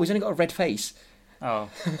Red Skull. He's only got a red face. Oh.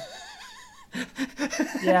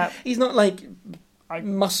 Yeah. He's not like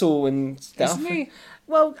muscle and stuff. Isn't he?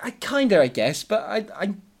 Well, I guess, but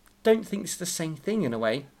I don't think it's the same thing in a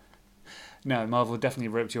way. No, Marvel definitely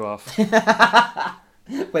ripped you off.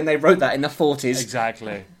 When they wrote that in the 40s.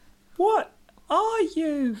 Exactly. What are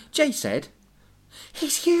you? Jay said,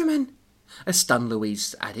 "He's human," a stunned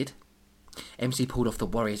Louise added. MC pulled off the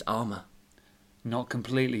warrior's armour. Not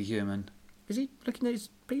completely human. Is he looking at his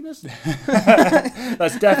penis?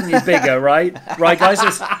 That's definitely bigger, right? Right, guys,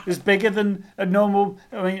 it's bigger than a normal.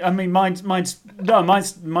 I mean, mine's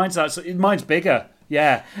bigger.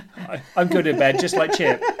 Yeah, I'm good in bed, just like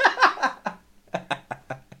Chip.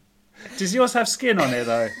 Does yours have skin on it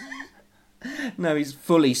though? No, he's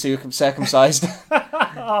fully circumcised.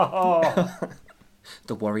 Oh.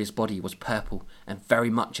 The warrior's body was purple and very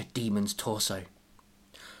much a demon's torso.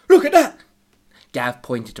 Look at that! Gav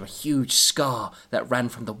pointed to a huge scar that ran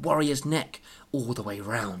from the warrior's neck all the way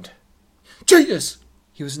round. Cheaters!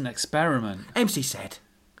 He was an experiment. MC said.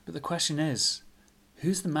 But the question is,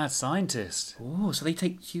 who's the mad scientist? Oh, so they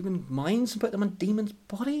take human minds and put them on demons'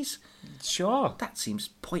 bodies? Sure. That seems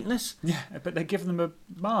pointless. Yeah, but they give them a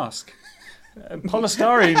mask. A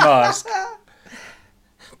polystyrene mask.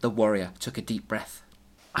 The warrior took a deep breath.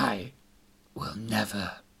 I will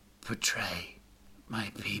never betray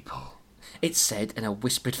my people. It said in a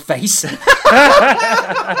whispered face.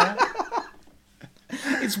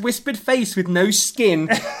 It's whispered face with no skin.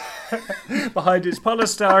 behind its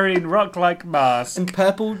polystyrene rock-like mask. And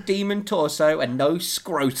purple demon torso and no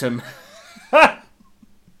scrotum.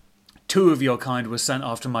 2 of your kind were sent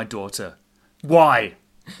after my daughter. Why?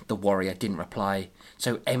 The warrior didn't reply,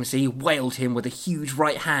 so MC wailed him with a huge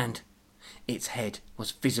right hand. Its head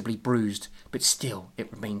was visibly bruised, but still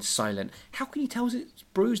it remained silent. How can you tell it's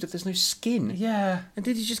bruised if there's no skin? Yeah. And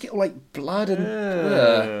did you just get all like blood and...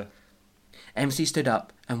 Ugh. MC stood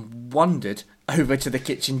up and wandered over to the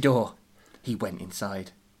kitchen door. He went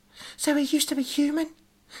inside. So he used to be human?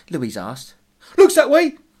 Louise asked. Looks that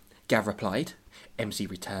way, Gav replied. MC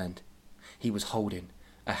returned. He was holding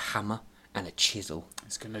a hammer and a chisel.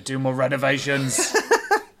 He's going to do more renovations.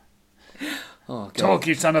 Oh, God. Talk,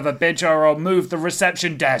 you son of a bitch, or I'll move the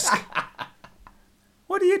reception desk.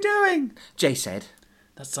 What are you doing? Jay said.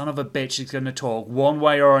 That son of a bitch is going to talk one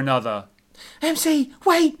way or another. MC,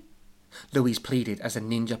 wait! Louise pleaded as a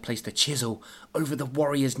ninja placed a chisel over the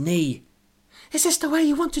warrior's knee. Is this the way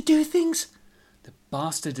you want to do things? The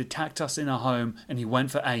bastard attacked us in our home and he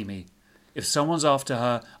went for Amy. If someone's after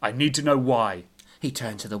her, I need to know why. He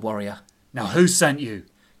turned to the warrior. Now who sent you?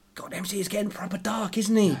 God, MC is getting proper dark,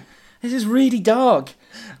 isn't he? This is really dark.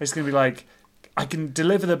 It's going to be like, I can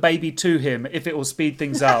deliver the baby to him if it will speed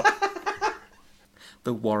things up.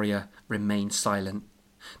 The warrior remained silent.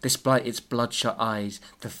 Despite its bloodshot eyes,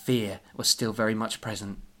 the fear was still very much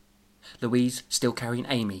present. Louise, still carrying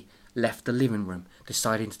Amy, left the living room,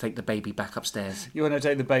 deciding to take the baby back upstairs. You want to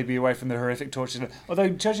take the baby away from the horrific torture. Although,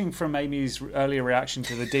 judging from Amy's earlier reaction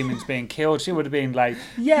to the demons being killed, she would have been like,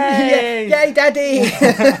 yay! Yay, Daddy!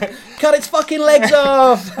 Cut its fucking legs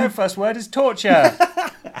off! Her first word is torture.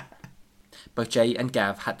 Both Jay and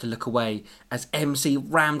Gav had to look away as MC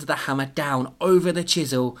rammed the hammer down over the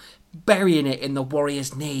chisel, burying it in the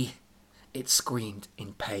warrior's knee. It screamed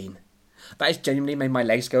in pain. That has genuinely made my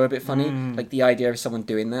legs go a bit funny, like the idea of someone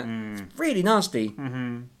doing that. It's really nasty.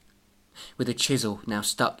 Mm-hmm. With the chisel now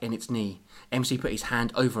stuck in its knee, MC put his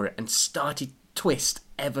hand over it and started to twist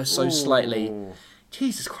ever so slightly.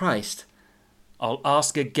 Jesus Christ. I'll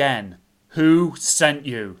ask again. Who sent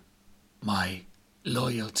you? My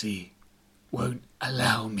loyalty won't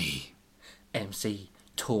allow me. MC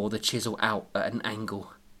tore the chisel out at an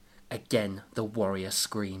angle. Again, the warrior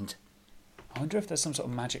screamed. I wonder if there's some sort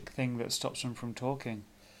of magic thing that stops him from talking.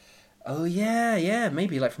 Oh, yeah,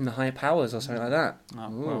 maybe like from the higher powers or something like that. Oh,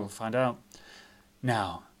 well, we'll find out.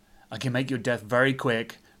 Now, I can make your death very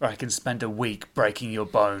quick, or I can spend a week breaking your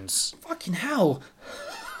bones. Fucking hell.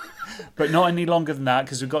 But not any longer than that,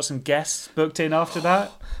 because we've got some guests booked in after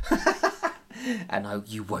that. And no,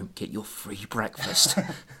 you won't get your free breakfast.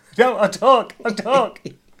 No, I'll talk.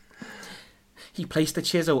 He placed the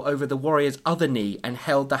chisel over the warrior's other knee and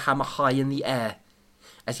held the hammer high in the air.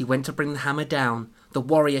 As he went to bring the hammer down, the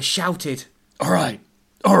warrior shouted, All right.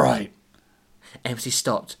 MC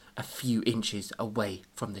stopped a few inches away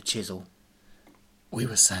from the chisel. We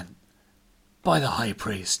were sent by the High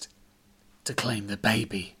Priest to claim the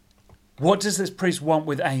baby. What does this priest want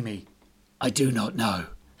with Amy? I do not know.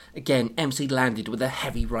 Again, MC landed with a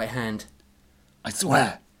heavy right hand. I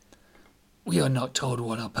swear, we are not told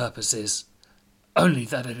what our purpose is, only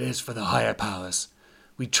that it is for the higher powers.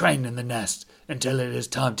 We train in the nest until it is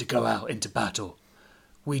time to go out into battle.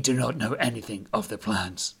 We do not know anything of the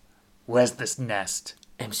plans. Where's this nest?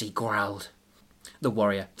 MC growled. The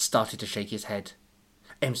warrior started to shake his head.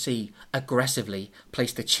 MC aggressively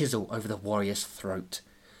placed the chisel over the warrior's throat.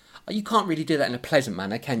 You can't really do that in a pleasant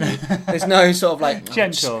manner, can you? There's no sort of like...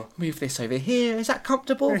 Gentle. Move this over here. Is that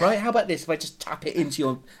comfortable? Right, how about this if I just tap it into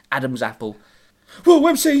your Adam's apple? Whoa,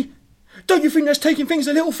 MC! Don't you think that's taking things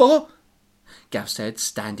a little far? Gav said,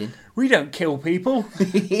 standing. We don't kill people.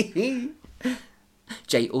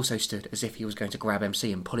 Jay also stood as if he was going to grab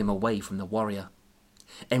MC and pull him away from the warrior.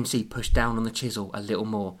 MC pushed down on the chisel a little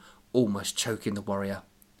more, almost choking the warrior.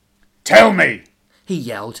 Tell me! He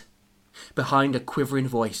yelled. Behind a quivering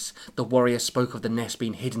voice, the warrior spoke of the nest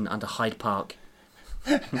being hidden under Hyde Park.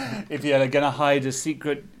 If you're going to hide a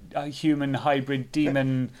secret human hybrid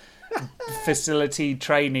demon facility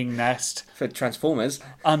training nest For Transformers.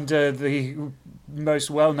 under the most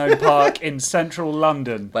well-known park in central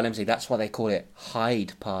London. Well, MC, that's why they call it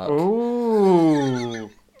Hyde Park. Ooh.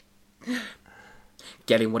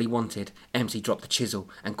 Getting what he wanted, MC dropped the chisel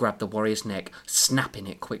and grabbed the warrior's neck, snapping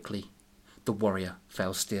it quickly. The warrior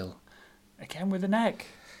fell still. Again with the neck.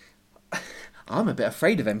 I'm a bit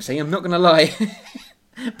afraid of MC, I'm not going to lie.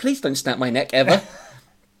 Please don't snap my neck ever.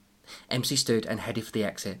 MC stood and headed for the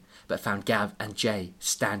exit, but found Gav and Jay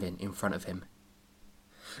standing in front of him.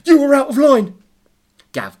 You were out of line,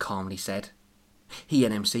 Gav calmly said. He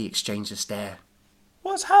and MC exchanged a stare.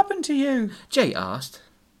 What's happened to you? Jay asked.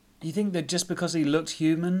 You think that just because he looked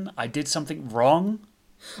human, I did something wrong?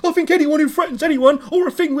 I think anyone who threatens anyone or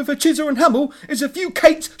a thing with a chisel and hammer is a few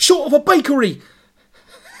cakes short of a bakery.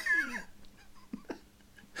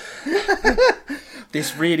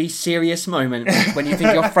 This really serious moment when you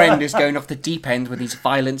think your friend is going off the deep end with his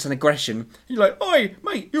violence and aggression. You're like, oi,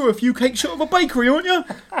 mate, you're a few cakes short of a bakery, aren't you?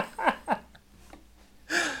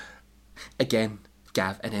 Again,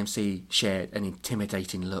 Gav and MC shared an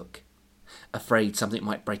intimidating look. Afraid something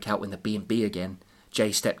might break out in the B&B again,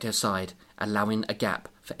 Jay stepped aside, allowing a gap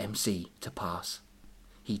for MC to pass.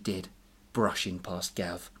 He did, brushing past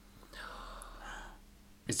Gav.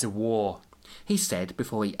 It's a war. He said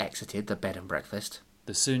before he exited the bed and breakfast.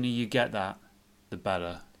 The sooner you get that, the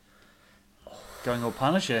better. Going all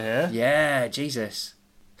Punisher here. Yeah, Jesus.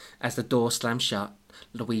 As the door slammed shut,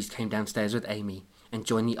 Louise came downstairs with Amy and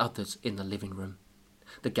joined the others in the living room.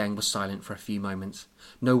 The gang was silent for a few moments,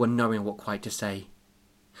 no one knowing what quite to say.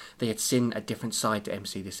 They had seen a different side to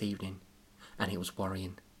MC this evening, and it was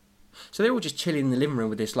worrying. So they're all just chilling in the living room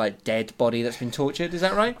with this, dead body that's been tortured, is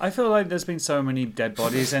that right? I feel like there's been so many dead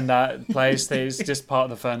bodies in that place that it's just part of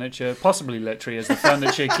the furniture, possibly literally, as the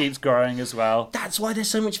furniture keeps growing as well. That's why there's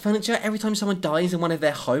so much furniture. Every time someone dies in one of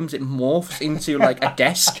their homes, it morphs into, a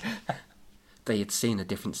desk. They had seen a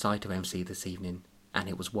different side to MC this evening, and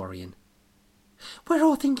it was worrying. We're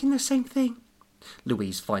all thinking the same thing,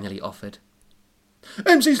 Louise finally offered.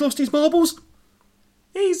 MC's lost his marbles.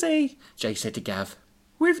 Easy. Jay said to Gav.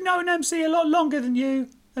 We've known MC a lot longer than you,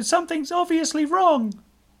 and something's obviously wrong.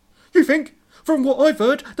 You think? From what I've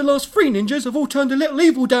heard, the last 3 ninjas have all turned a little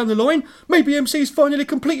evil down the line. Maybe MC's finally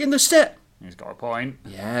completing the set. He's got a point.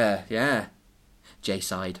 Yeah. Jay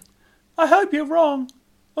sighed. I hope you're wrong,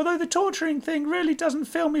 although the torturing thing really doesn't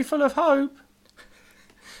fill me full of hope.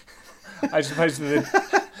 I suppose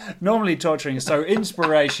that normally torturing is so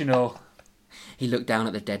inspirational. He looked down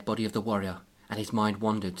at the dead body of the warrior, and his mind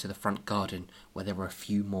wandered to the front garden where there were a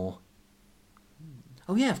few more.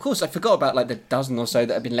 Oh yeah, of course, I forgot about the dozen or so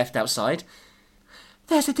that had been left outside.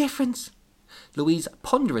 There's a difference, Louise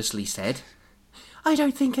ponderously said. I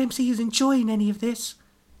don't think MC is enjoying any of this.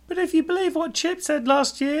 But if you believe what Chip said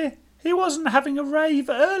last year, he wasn't having a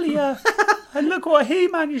rave earlier. And look what he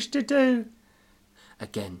managed to do.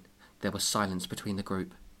 Again, there was silence between the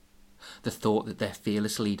group. The thought that their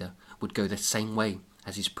fearless leader would go the same way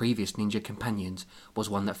as his previous ninja companions was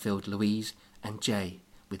one that filled Louise and Jay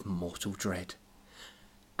with mortal dread.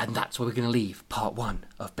 And that's where we're going to leave part 1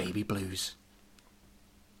 of Baby Blues.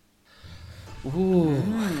 Ooh.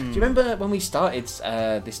 Do you remember when we started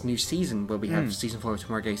this new season where we have season 4 of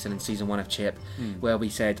Tomorrow Gason and season 1 of Chip, where we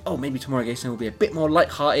said, maybe Tomorrow Gason will be a bit more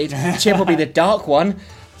light-hearted, Chip will be the dark one.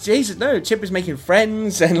 Jesus, no, Chip is making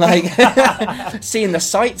friends and seeing the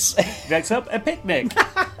sights. Next up, a picnic.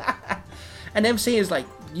 And MC is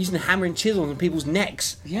using a hammer and chisel on people's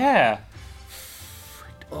necks. Yeah.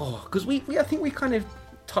 Because I think we kind of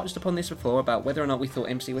touched upon this before about whether or not we thought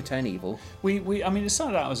MC would turn evil. I mean, it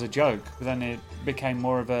started out as a joke, but then it became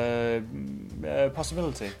more of a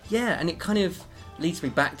possibility. Yeah, and it kind of leads me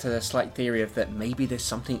back to the slight theory of that maybe there's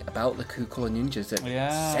something about the Ku Klux Ninjas that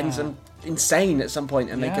sends them insane at some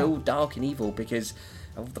point and they go dark and evil because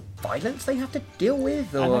of the violence they have to deal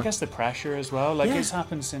with. Or... And I guess the pressure as well. It's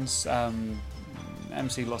happened since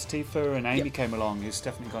MC lost Tifa and Amy came along. It's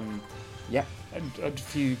definitely gone a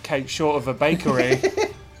few cakes short of a bakery.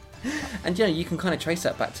 And you can kind of trace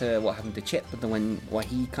that back to what happened to Chip, but why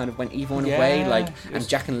he kind of went evil in a way, and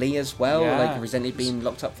Jack and Lee as well, resented being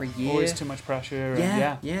locked up for a year. Always too much pressure.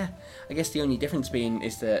 Yeah. I guess the only difference being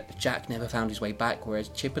is that Jack never found his way back, whereas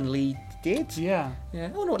Chip and Lee did. Yeah. I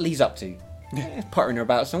wonder what Lee's up to. Pottering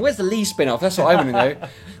about some. Where's the Lee spin-off? That's what I want to know.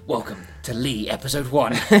 Welcome to Lee episode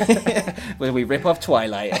 1, where we rip off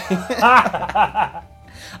Twilight.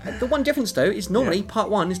 The one difference, though, is normally part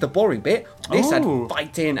 1 is the boring bit. This had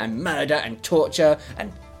fighting and murder and torture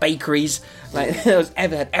and bakeries.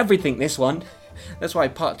 Had everything, this one. That's why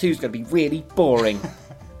part 2 is going to be really boring.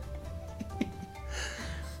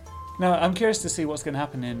 Now, I'm curious to see what's going to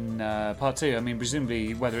happen in part 2. I mean,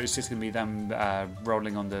 presumably, whether it's just going to be them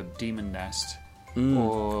rolling on the demon nest.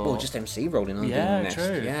 Or just MC rolling on the demon nest.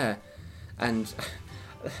 True. Yeah, and,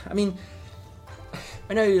 I mean...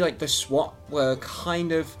 I know, the SWAT were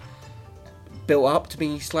kind of built up to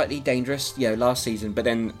be slightly dangerous, last season, but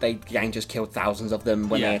then the gang just killed thousands of them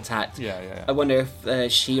when they attacked. Yeah. I wonder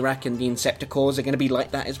if She-Ra and the Insecticors are going to be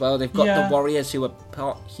like that as well. They've got the warriors who are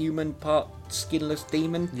part human, part skinless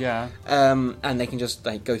demon. Yeah. And they can just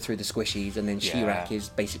go through the squishies, and then She-Ra is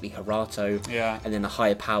basically Harato. Yeah. And then the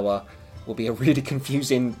higher power will be a really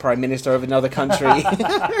confusing prime minister of another country.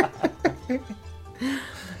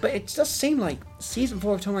 But it does seem like season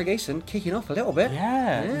 4 of Tomura Gayson kicking off a little bit.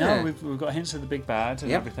 Yeah. No, we've got hints of the big bad and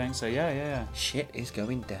Yep. everything. So yeah. Shit is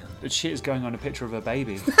going down. But shit is going on a picture of a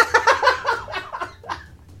baby.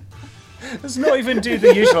 Let's not even do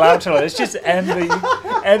the usual outro. Let's just end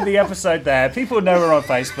the episode there. People know we're on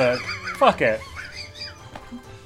Facebook. Fuck it.